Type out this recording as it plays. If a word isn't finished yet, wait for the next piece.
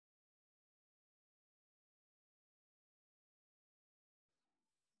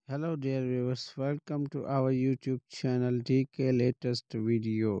Hello dear viewers, welcome to our YouTube channel DK Latest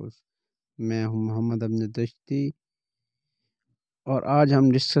Videos। मैं हूं मोहम्मद अब्ने दश्ती और आज हम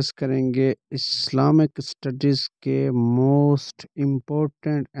डिस्कस करेंगे इस्लामिक स्टडीज़ के मोस्ट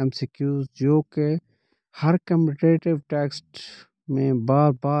इम्पोर्टेंट एमसीक्यूज जो कि हर कम्पिटिटिव टेक्स्ट में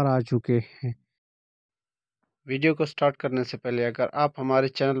बार बार आ चुके हैं। वीडियो को स्टार्ट करने से पहले अगर आप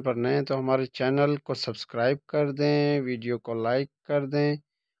हमारे चैनल पर नए हैं तो हमारे चैनल को सब्सक्राइब कर दें, वीडियो को लाइक कर दें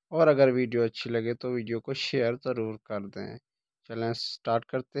और अगर वीडियो अच्छी लगे तो वीडियो को शेयर ज़रूर कर दें। चलें स्टार्ट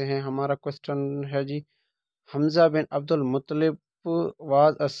करते हैं। हमारा क्वेश्चन है जी, हमज़ा बिन Abdul मुत्तलिब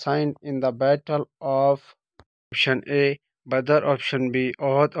was assigned in the battle of option A बदर, option B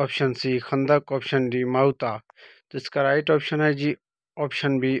Uhud, option C खंदक, option D मऊता। तो इसका राइट ऑप्शन है जी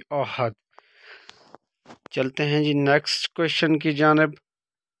ऑप्शन बी ओहद। चलते हैं जी नेक्स्ट क्वेश्चन की जानिब।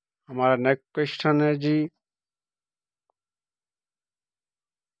 हमारा नेक्स्ट क्वेश्चन है जी,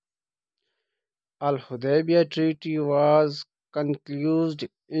 अल Hudaibiya treaty was कंक्लूज्ड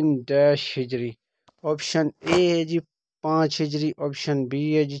in dash Hijri. Option A है जी 5 हिजरी, ऑप्शन बी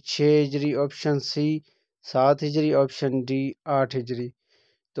है जी 6 हिजरी, ऑप्शन सी 7 हिजरी, ऑप्शन डी 8 हिजरी।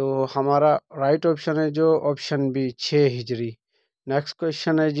 तो हमारा राइट ऑप्शन है जो ऑप्शन बी 6 हिजरी। नेक्स्ट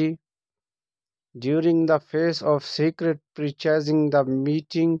क्वेश्चन है जी, during the phase of secret preaching, the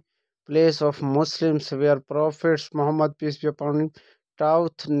meeting place of Muslims where Prophet Muhammad peace be upon him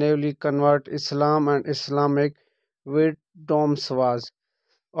taught newly convert Islam and Islamic wisdoms was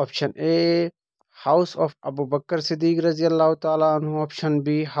option A House of Abu Bakr Siddiq Raziallahu Ta'ala anhu, option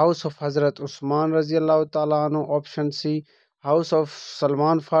B House of Hazrat Usman Raziallahu Ta'ala anhu, option C House of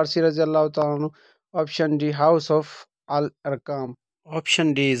Salman Farsi Raziallahu Ta'ala anhu, option D House of Al Arqam।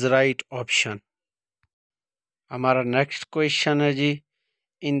 Option D is right option. हमारा next question है जी,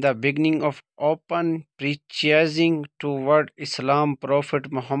 in the beginning of open preaching toward Islam, Prophet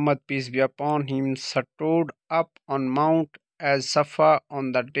Muhammad peace be upon him stood up on Mount as Safa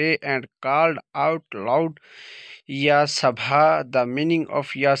on the day and called out loud, Ya Sabha. The meaning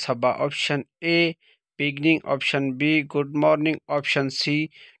of Ya Sabha: option A beginning, option B good morning, option C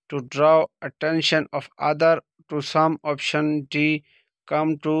to draw attention of other to some, option D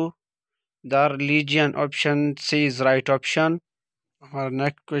come to the religion, option C is right option। हमारा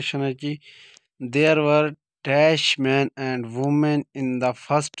next question है जी, there were dash man and women in the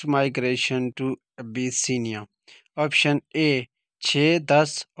first migration to Abyssinia. Option A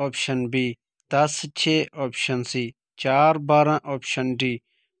 6-10, option B 10-6, option C 4-12, option D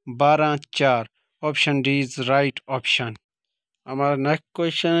 12-4, option D is right option. हमारा next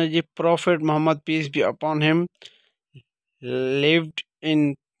question है जी, profit Mohammad piece B upon him lived in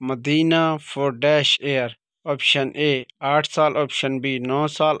Medina for dash year। Option A 8 साल, option B 9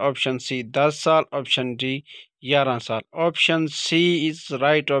 साल, option C 10 साल, option D 11 साल, option C is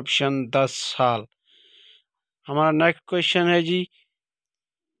right option 10 साल। हमारा next question है जी,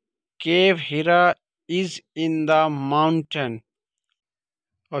 केव हिरा is in the mountain.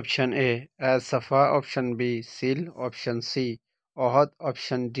 Option A as सफा, option B सिल, option C Uhud,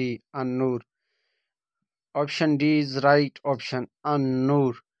 option D Anoor, option D is right option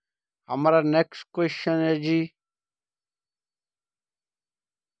अनूर। हमारा next question है जी,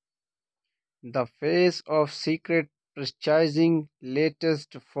 the face of secret purchasing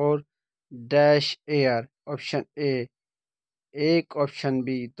latest for dash air. Option A 1, option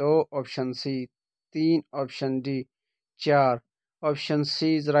B 2, option C 3, option D 4, option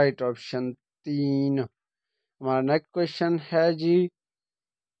C is right option 3। हमारा next question है जी,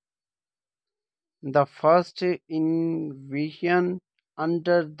 the first invasion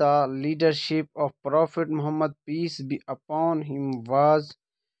under the leadership of Prophet Muhammad peace be upon him was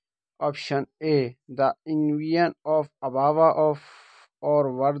option A the invasion of Ababa of or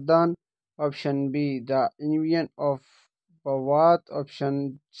Vardan, option B the invasion of Bawat, option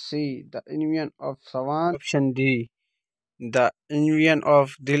C the invasion of Sawan, option D the invasion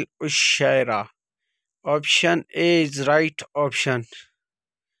of Dil Ushaira। Option A is right option.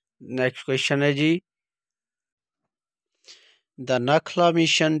 Next question है जी, the नखला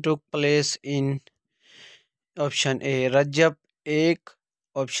mission took place in option A Recep 1,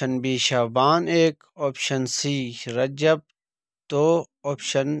 option B Shaban 1, option C Recep 2,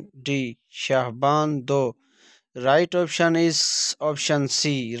 option D Shaban 2। Right option is option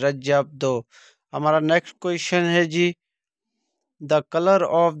C रजब 2। हमारा next question है जी, the colour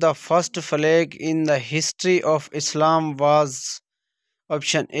of the first flag in the history of Islam was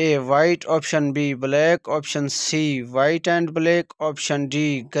option A white, option B black, option C white and black, option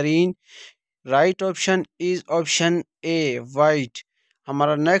D green. Right option is option A white.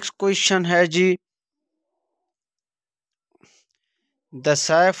 हमारा next question है जी, The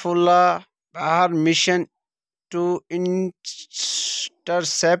Saifullah Bahar mission to intercept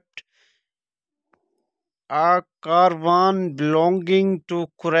a caravan belonging to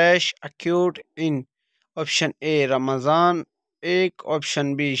Quraysh occurred in option A Ramazan 1,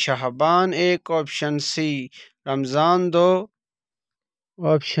 option B Shahban 1, option C Ramzan 2,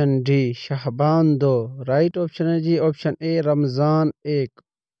 option D Shahban 2. Right option है जी option A Ramzan 1.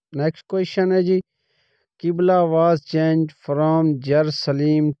 Next question है जी Qibla was changed from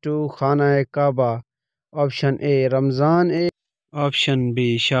Jerusalem to Khana Kaaba. Option A Ramzan 1, option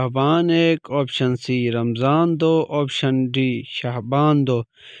B Shahban 1, option C Ramzan 2, option D Shahban 2.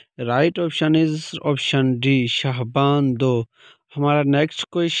 Right option is option D Shahban दो। हमारा next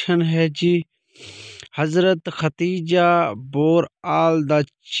question है जी हजरत Khadija bore all the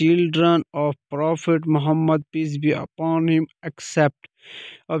children of profit Mohammad piece B upon him accept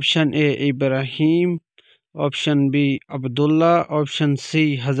option A Ibrahim, option B Abdullah, option C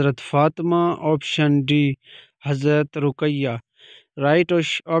Hazrat Fatima, option D Hazrat Ruqaiya. Right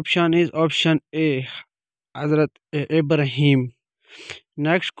option is option A Hazrat Ibrahim.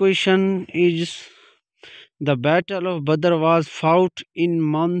 Next question is the Battle of Badr was fought in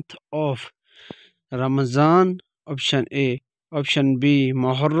month of Ramazan. Option A, option B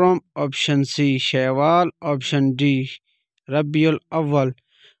Muharram, option C Shawwal, option D Rabiul Awwal.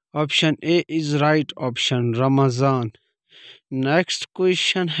 Option A is right option Ramazan. Next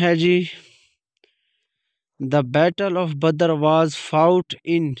question है जी The Battle of Badr was fought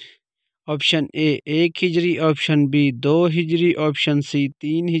in option A 1 Hijri, option B 2 Hijri, option C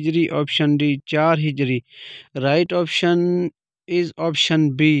 3 Hijri, option D 4 Hijri. Right option is option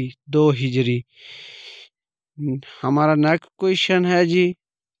B 2 हिजरी। हमारा next question है जी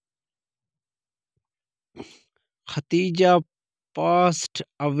Khadija passed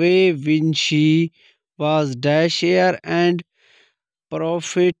away when she was dash year and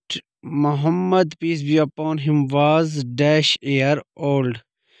Prophet Muhammad peace be upon him was dash year old.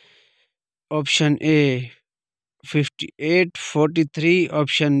 Option A 58 43,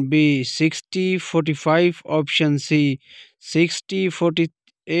 option B 60 45, option C 60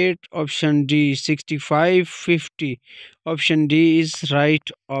 48, option D 65 50. Option D is right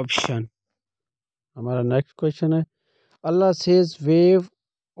option. हमारा next question है Allah says wave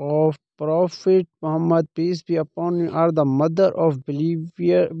of Prophet Muhammad peace be upon him are the mother of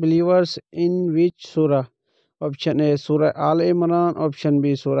believers in which surah? Option A Surah Al Imran, option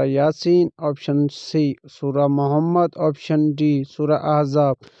B Surah Yasin, option C Surah Muhammad, option D Surah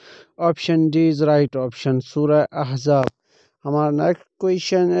Ahzab. Option D is right option Surah Ahzab. हमारा next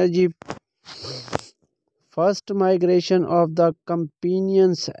question है जी First migration of the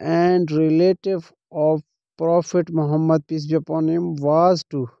companions and relative of Prophet Muhammad peace be upon him was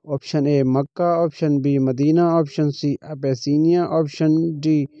to option A Makkah, option B Medina, option C Abyssinia, option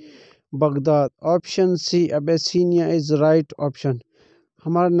D Baghdad. Option C Abyssinia is right option.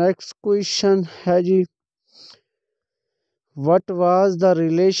 हमारा next question है जी What was the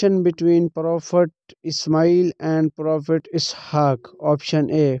relation between Prophet Ismail and Prophet Ishaq? Option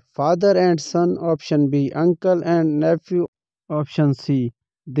A father and son, option B uncle and nephew, option C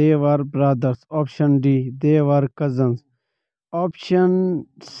they were brothers, option D they were cousins, option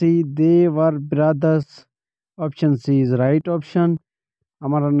C they were brothers, option C is right option.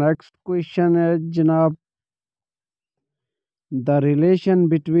 हमारा next question है जनाब The relation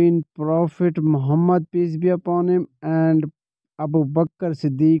between Prophet Muhammad peace be upon him and Abu Bakr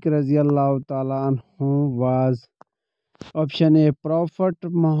Siddiq radiallahu ta'ala anhu was option A Prophet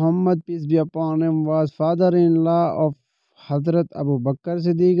Muhammad peace be upon him was father-in-law of Hazrat Abu Bakr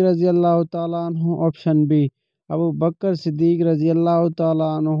Siddiq radiallahu ta'ala anhu. Option B Abu Bakr Siddiq radiallahu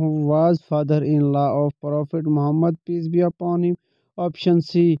ta'ala anhu was father-in-law of Prophet Muhammad peace be upon him. Option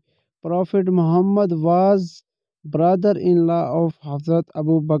C Prophet Muhammad was brother-in-law of Hazrat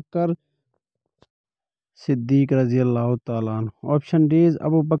Abu Bakr Siddiq radiallahu ta'ala anhu. Option D is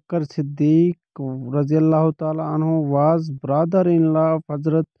Abu Bakr Siddiq radiallahu ta'ala anhu was brother-in-law of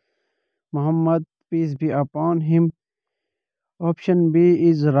Hazrat Muhammad peace be upon him. Option B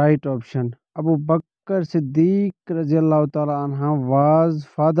is right option. Abu Bakr Siddiq radiallahu ta'ala anha was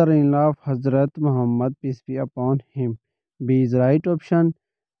father-in-law of Hazrat Muhammad peace be upon him. B is right option.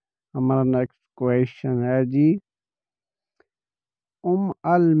 हमारा next question है जी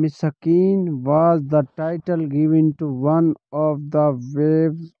al-Misakin was the title given to one of the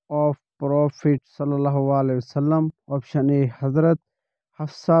wives of Prophet sallallahu alaihi wasallam. Option A Hazrat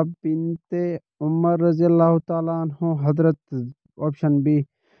Hafsa binte Umar radiallahu ta'ala anhu. Option B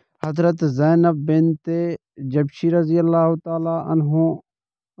Hazrat Zainab binte Jabshi radiallahu ta'ala anhu.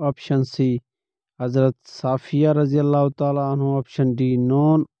 Option C Hazrat Safiya radiallahu ta'ala anhu. Option D,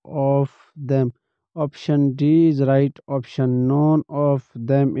 none of them. Option D is right option. None of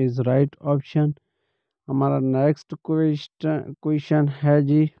them is right option. हमारा next question है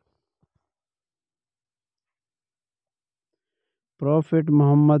जी, Prophet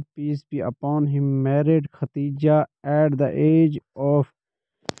Muhammad peace be upon him married Khadija at the age of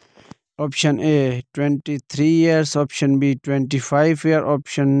option A 23 years, option B 25 years,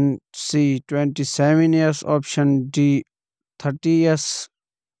 option C 27 years, option D 30 years.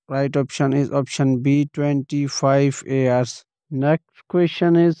 Right option is option B 25 years. Next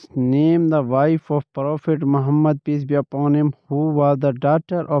question is, name the wife of Prophet Muhammad peace be upon him who was the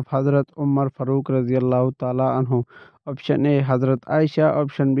daughter of Hazrat Umar Farooq radiallahu ta'ala anhu. Option A Hazrat Aisha,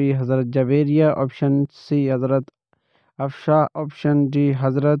 option B Hazrat Javeriya, option C Hazrat Hafsa, option D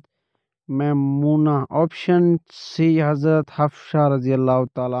Hazrat Maimuna, option C Hazrat Hafsa radiallahu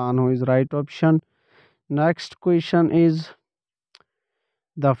ta'ala anhu is right option. Next question is,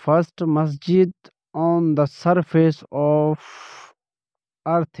 the first masjid on the surface of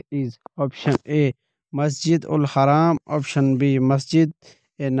earth is option A Masjid ul Haram, option B Masjid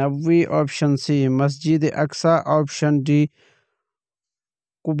e Nabawi, option C Masjid Aqsa, option D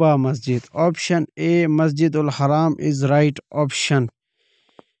Quba Masjid. Option A Masjid ul Haram is right option.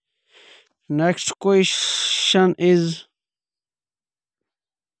 Next question is,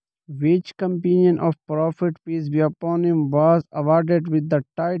 which companion of Prophet peace be upon him was awarded with the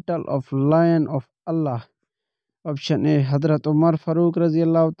title of Lion of Allah? Option A Hazrat Umar Farooq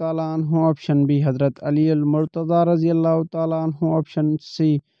radiallahu ta'ala anhu, option B Hazrat Ali al Murtada radiallahu ta'ala anhu, option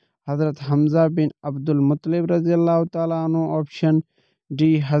C Hazrat Hamza bin Abdul Muttalib radiallahu ta'ala anhu, option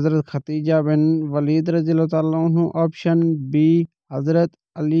D Hazrat Khatija bin Walid radiallahu ta'ala anhu, option B Hazrat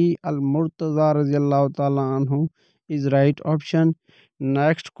Ali al Murtada radiallahu ta'ala anhu is right option.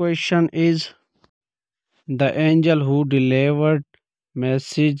 Next question is, the angel who delivered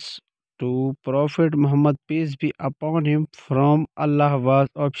message to Prophet Muhammad peace be upon him from Allah was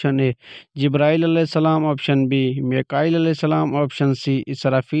option A Jibrail alayhi salam, option B Mikail alayhi salam, option C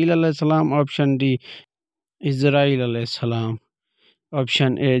Israfil alayhi salam, option D Israel alayhi salam.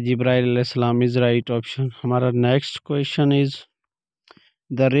 Option A Jibrail alayhi salam is right option. हमारा next question is,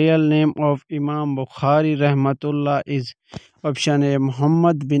 the real name of Imam Bukhari rahmatullah is option A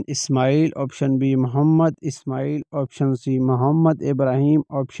Muhammad bin Ismail, option B Muhammad Ismail, option C Muhammad Ibrahim,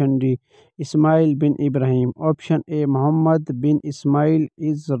 option D Ismail bin Ibrahim. Option A Muhammad bin Ismail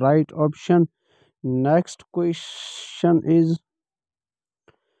is right option. Next question is,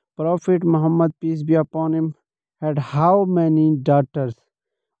 Prophet Muhammad peace be upon him had how many daughters?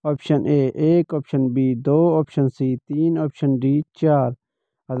 Option A एक, option B दो, option C तीन, option D चार.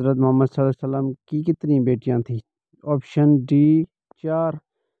 हज़रत मोहम्मद सल्लल्लाहु अलैहि वसल्लम की कितनी बेटियां थी? ऑप्शन डी चार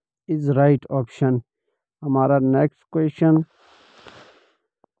इज राइट ऑप्शन. हमारा next question,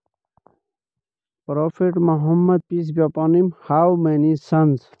 profit Mohammad piece B upon him how many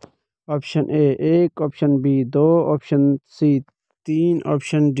sons? Option A एक, ऑप्शन बी दो, ऑप्शन सी तीन,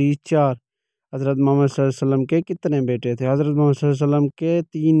 ऑप्शन डी चार. हज़रत मोहम्मद सल्लल्लाहु अलैहि वसल्लम के कितने बेटे थे? हज़रत मोहम्मद सल्लल्लाहु अलैहि वसल्लम के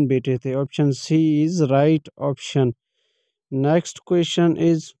तीन बेटे थे. Option C is right option. Next question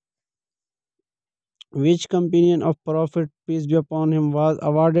is, which companion of Prophet peace be upon him was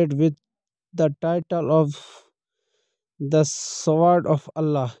awarded with the title of the Sword of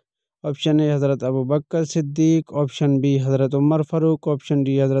Allah? Option A Hazrat Abu Bakr Siddiq, option B Hazrat Umar Farooq, option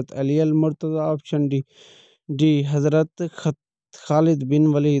D Hazrat Ali al Murtada, option D Hazrat Khalid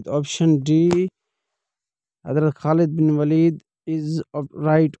bin Walid. Option D Hazrat Khalid bin Walid is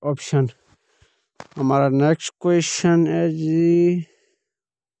right option. हमारा next question है जी,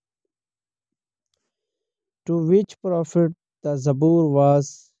 to which prophet the Zabur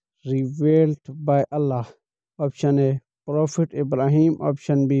was revealed by Allah? Option A Prophet Ibrahim,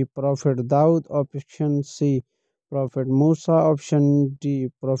 option B Prophet Daud, option C Prophet Musa, option D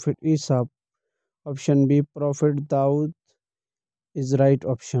Prophet Isa. Option B Prophet Daud is right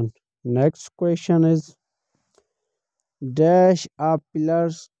option. Next question is, dash are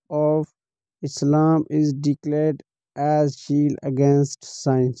pillars of Islam is declared as shield against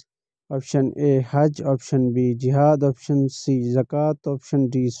sins? Option A Hajj, option B Jihad, option C Zakat, option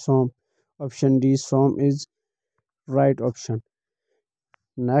D Som. Option D Som is right option.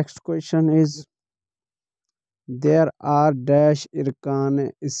 Next question is, there are dash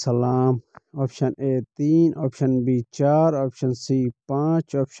irkan Islam? Option A तीन, option B चार, option C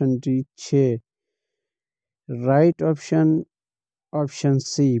पाँच, option D छः. Right option option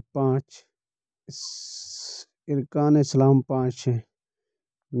C पाँच. इरकान इस्लाम पाँच है.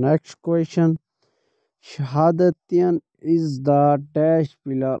 Next question, शहादतियन is the dash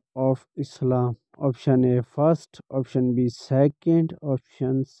pillar of Islam? Option A first, option B second,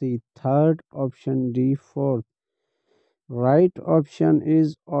 option C third, option D fourth. Right option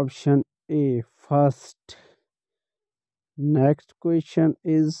is option A first. Next question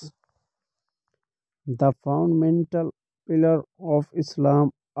is the fundamental pillar of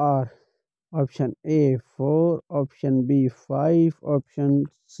Islam are option A 4, option B 5, option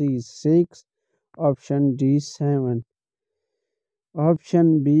C 6, option D 7.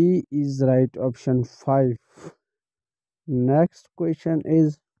 Option B is right, option 5. Next question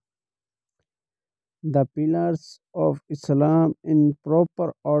is the pillars of Islam in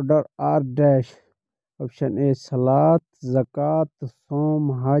proper order are dash. Option A Salat, Zakat, Som,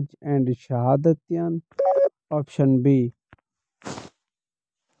 Hajj and Shahadatiyan. Option B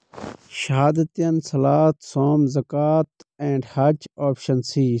Shahadatiyan, Salat, Som, Zakat and Hajj. Option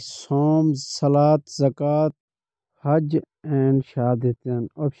C Som, Salat, Zakat, Hajj and Shahadatiyan.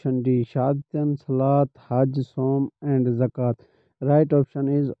 Option D Shahadatiyan, Salat, Hajj, Som and Zakat. Right option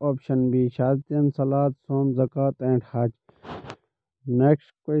is option B Shahadatiyan, Salat, Som, Zakat and Hajj.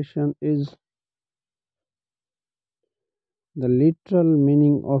 Next question is the literal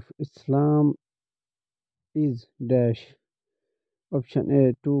meaning of Islam is dash. Option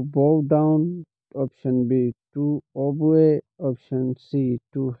A to bow down, option B to obey, option C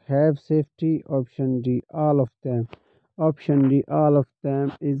to have safety, option D all of them. Option D all of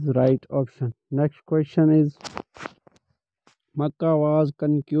them is right option. Next question is Makkah was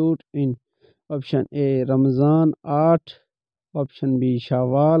conquered in option A Ramzan 8, option B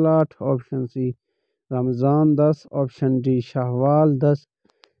Shawwal 8, option C Ramzan 10, option D Shawwal 10.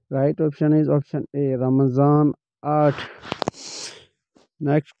 Right option is option A Ramzan 8.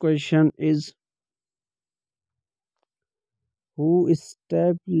 Next question is who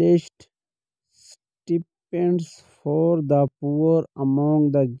established stipends for the poor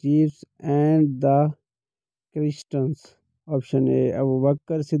among the Jews and the Christians? Option A Abu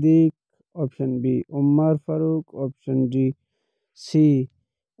Bakr Siddiq, option B Umar Farooq, option D C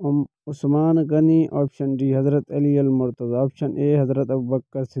Usman Ghani, option D Hazrat Ali Al Murtaza. Option A Hazrat Abu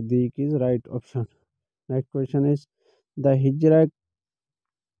Bakr Siddiq is right option. Next question is the Hijra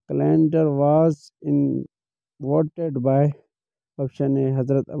calendar was invented by option A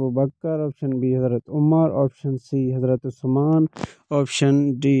Hazrat Abu Bakr, option B Hazrat Umar, option C Hazrat Usman,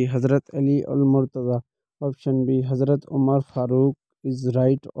 option D Hazrat Ali al Murtaza, option B Hazrat Umar Farooq is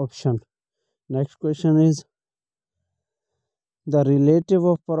right option. Next question is the relative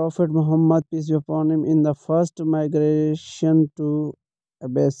of Prophet Muhammad peace be upon him in the first migration to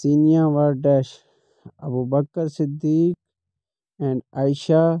Abyssinia were dash Abu Bakr Siddiq and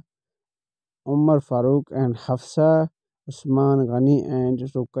Aisha, Umar Farooq and Hafsa, Usman Ghani and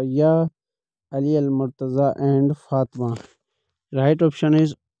Ruqayya, Ali Al Murtaza and Fatima. Right option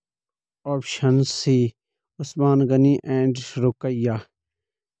is option C Usman Ghani and Ruqayya.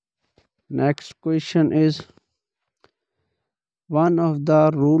 Next question is one of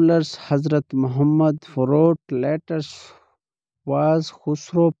the rulers Hazrat Muhammad wrote letters was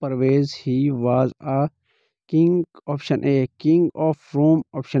Khusro Parvez. He was a king. Option A king of Rome,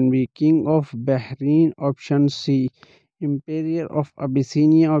 option B king of Bahrain, option C Emperor of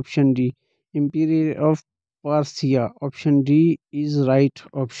Abyssinia, option D Emperor of Persia. Option D is right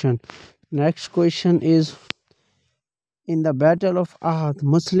option. Next question is in the Battle of Ahad,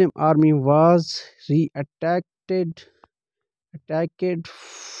 Muslim army was attacked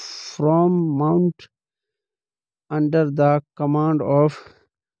from Mount under the command of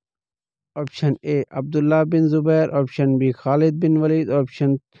option A Abdullah bin Zubair, option B Khalid bin Walid,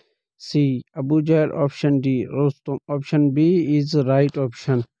 option C Abu Jahl, option D Rostam. Option B is the right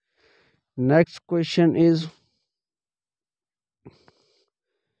option. Next question is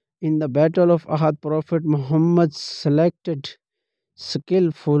in the Battle of Ahad, Prophet Muhammad selected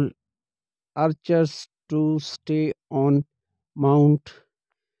skillful archers to stay on mount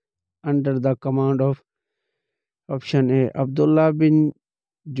under the command of option A Abdullah bin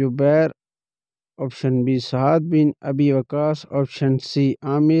Jubair, option B Saad bin Abi Waqas, option C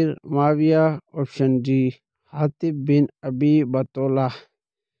Amir Mawiya, option D Hatib bin Abi Batola.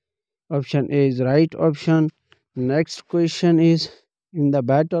 Option A is right option. Next question is in the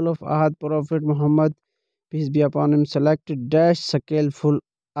Battle of Ahad, Prophet Muhammad peace be upon him selected dash skillful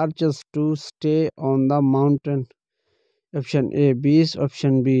archers to stay on the mountain. Option A 20,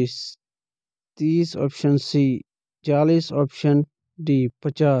 option B 30, option C 40, option D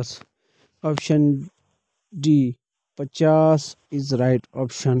 50. Option D 50 is right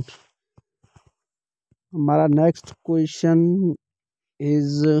option. हमारा next question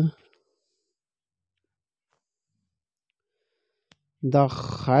is The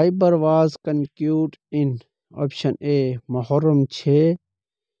Khyber was concluded in option A Muharram 6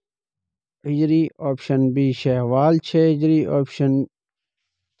 Hijri, option B Shawwal 6 Hijri, option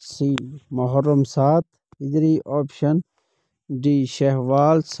C Muharram 7 Hijri, option D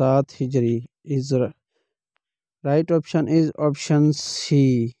Shawwal 7 Hijri. Is right option is option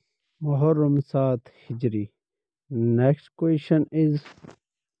C Muharram 7 Hijri. Next question is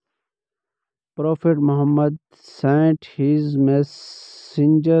Prophet Muhammad sent his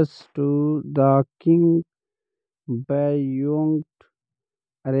messengers to the king beyond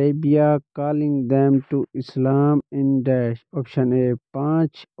Arabia, calling them to Islam in dash. Option A 5,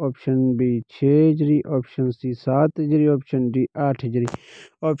 option B 6 Hijri, option C 7 Hijri, option D 8 Hijri.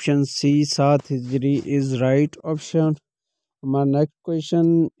 Option C 7 Hijri is right option. My next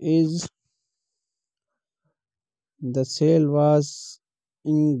question is the seal was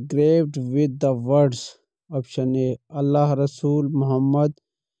engraved with the words option A Allah Rasul Muhammad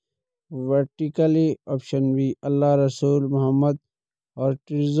vertically, option B Allah Rasul Muhammad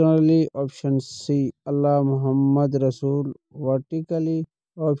horizontally, option C Allah Muhammad Rasul vertically,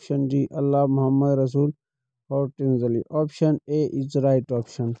 option D Allah Muhammad Rasul horizontally. Option A is right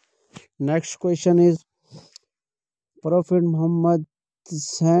option. Next question is Prophet Muhammad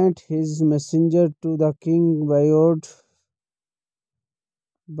sent his messenger to the king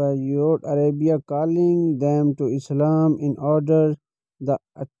Bayod Arabia, calling them to Islam in order to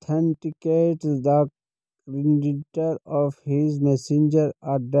authenticate the creator of his messenger.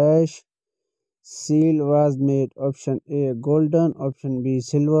 A dash seal was made. Option A golden, option B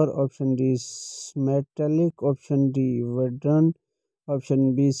silver, option D metallic, option D wooden,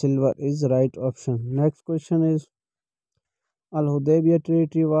 option B silver is right option. Next question is Al Hudaybiyah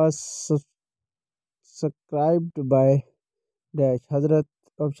Treaty was subscribed by dash Hazrat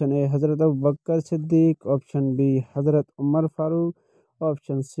option A Hazrat Abu Bakr Siddiq, option B Hazrat Umar Farooq,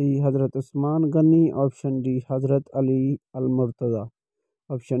 option C Hazrat Usman Ghani, option D Hazrat Ali Al Murtada.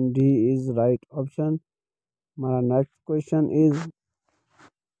 Option D is right option. My next question is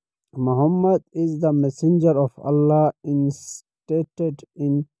Muhammad is the messenger of Allah instated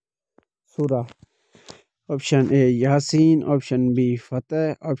in Surah. Option A Yasin, option B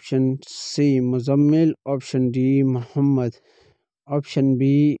Fateh, option C Muzammil, option D Muhammad. Option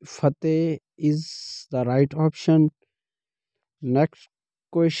B Fateh is the right option. Next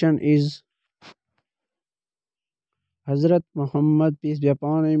question is Hazrat Muhammad peace be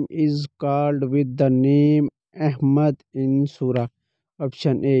upon him is called with the name Ahmad in Surah.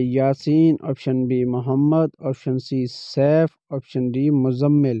 Option A Yasin, option B Muhammad, option C Saif, option D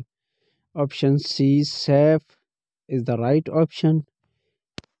Muzammil. Option C Saif is the right option.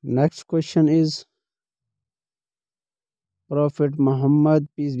 Next question is Prophet Muhammad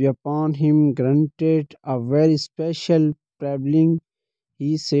peace be upon him granted a very special privilege.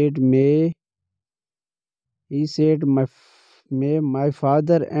 He said, may my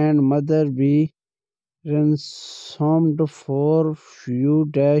father and mother be ransomed for you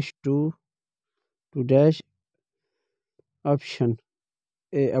dash to dash option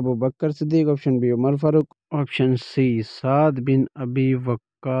A Abu Bakr Siddiq, option B Umar Farooq, option C Saad bin Abi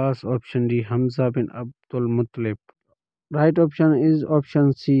Waqqas, option D Hamza bin Abdul Muttalib. Right option is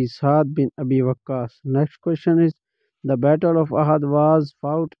option C Saad bin Abi Waqqas. Next question is the Battle of Ahad was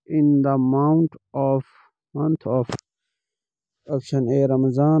fought in the month of option A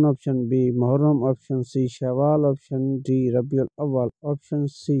Ramazan, option B Muharram, option C Shawwal, option D Rabiul Awwal, option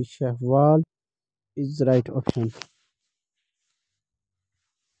C Shawwal is right option.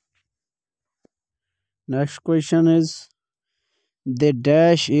 Next question is the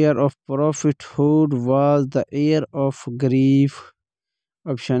dash year of prophethood was the year of grief.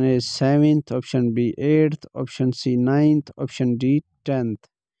 Option A 7th, option B 8th, option C 9th, option D 10th.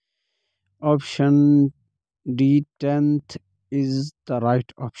 Option D 10th is the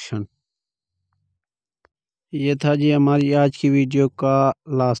right option. ये था जी हमारी आज की video का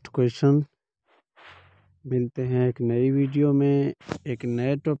last question. मिलते हैं एक नई वीडियो में एक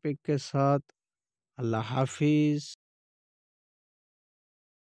नए टॉपिक के साथ। अल्लाह हाफिज़।